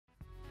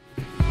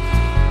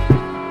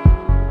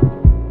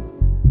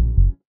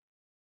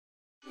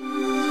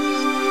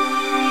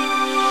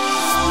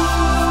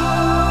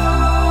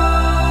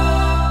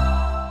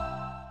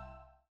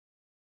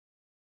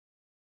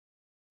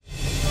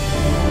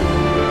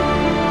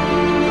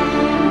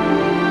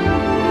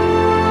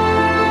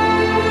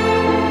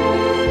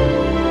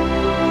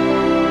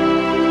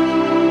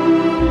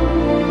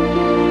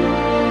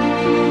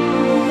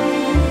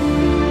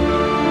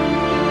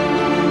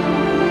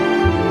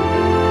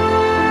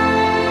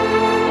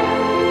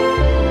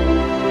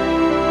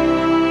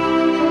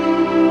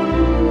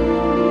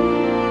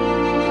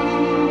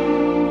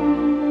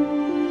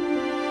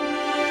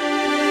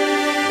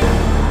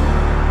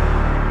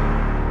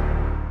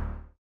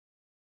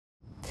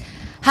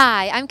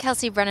Hi, I'm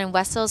Kelsey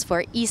Brennan-Wessels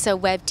for ESA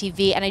Web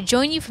TV, and I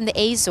join you from the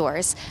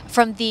Azores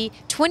from the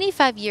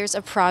 25 Years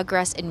of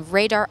Progress in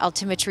Radar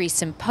Altimetry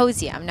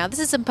Symposium. Now, this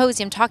is a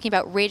symposium talking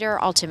about radar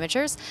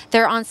altimeters.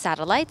 They're on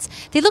satellites.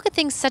 They look at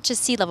things such as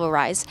sea level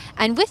rise.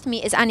 And with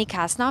me is Anny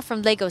Cazenave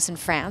from Lagos in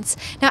France.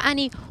 Now,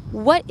 Anny,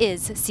 what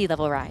is sea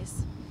level rise?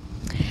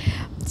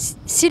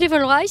 Sea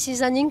level rise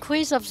is an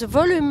increase of the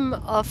volume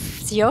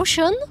of the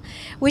ocean,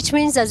 which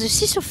means that the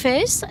sea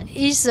surface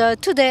is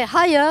today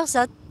higher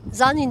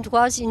than it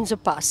was in the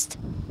past.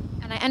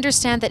 And I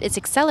understand that it's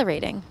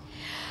accelerating.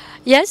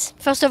 Yes,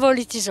 first of all,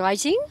 it is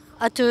rising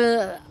at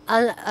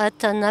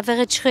an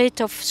average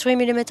rate of 3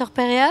 millimeters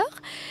per year.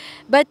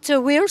 But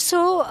we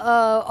also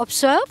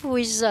observe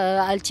with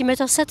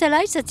altimeter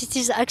satellites that it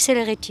is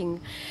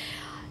accelerating.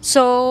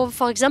 So,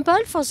 for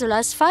example, for the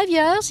last 5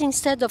 years,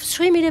 instead of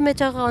 3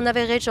 millimeters on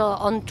average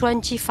on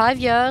 25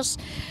 years,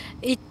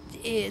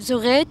 the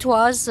rate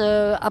was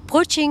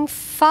approaching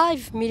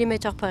 5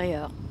 millimeters per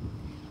year.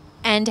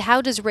 And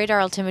how does radar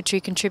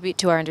altimetry contribute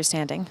to our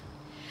understanding?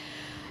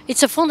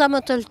 It's a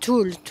fundamental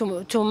tool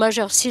to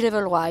measure sea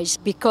level rise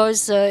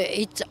because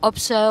it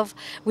observes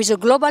with a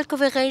global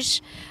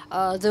coverage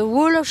the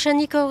whole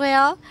oceanic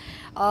area.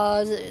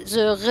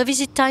 The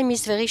revisit time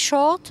is very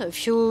short, a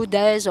few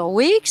days or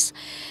weeks,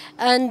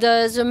 and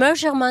the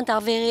measurements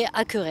are very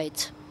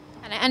accurate.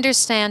 And I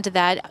understand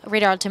that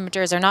radar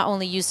altimeters are not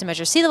only used to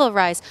measure sea level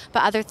rise,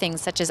 but other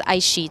things such as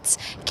ice sheets.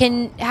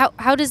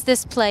 How does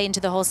this play into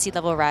the whole sea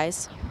level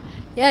rise?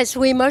 Yes,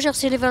 we measure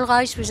sea level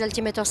rise with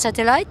altimeter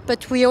satellite,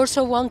 but we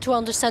also want to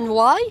understand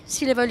why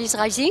sea level is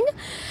rising.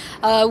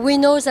 We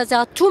know that there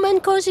are two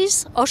main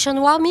causes: ocean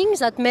warming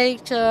that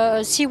make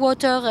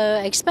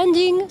seawater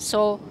expanding,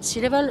 so sea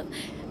level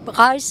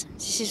rise.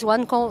 This is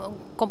one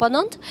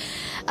component,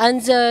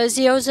 and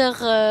the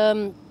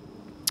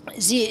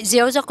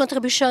other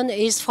contribution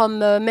is from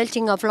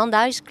melting of land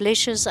ice,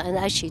 glaciers, and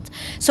ice sheet.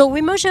 So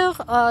we measure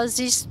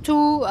these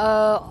two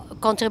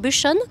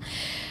contributions.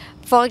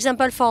 For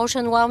example, for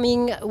ocean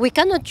warming, we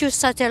cannot use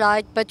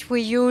satellite, but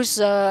we use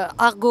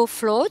Argo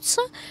floats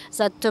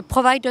that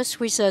provide us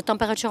with a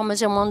temperature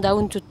measurement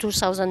down to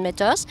 2,000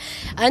 meters.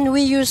 And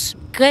we use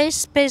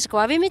space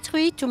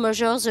gravimetry to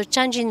measure the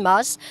change in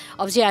mass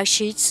of the ice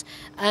sheets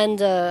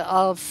and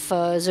of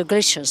the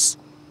glaciers.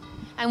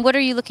 And what are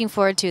you looking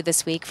forward to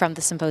this week from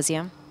the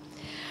symposium?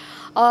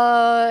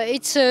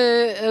 It's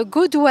a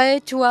good way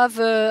to have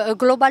a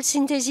global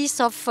synthesis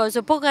of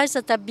the progress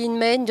that have been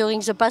made during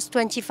the past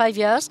 25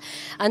 years.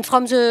 And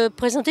from the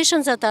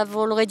presentations that have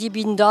already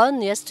been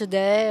done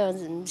yesterday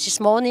and this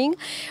morning,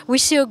 we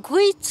see a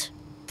great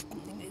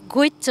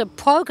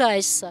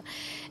progress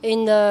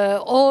in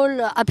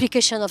all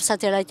application of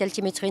satellite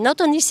altimetry,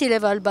 not only sea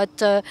level,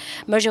 but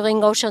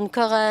measuring ocean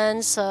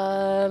currents,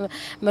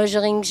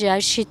 measuring the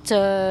ice sheet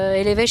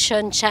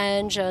elevation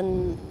change,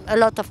 and a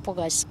lot of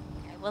progress.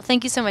 Well,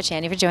 thank you so much,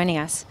 Anny, for joining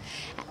us.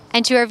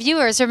 And to our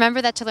viewers,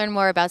 remember that to learn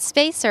more about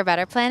space or about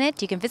our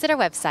planet, you can visit our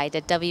website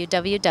at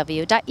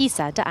www.esa.int.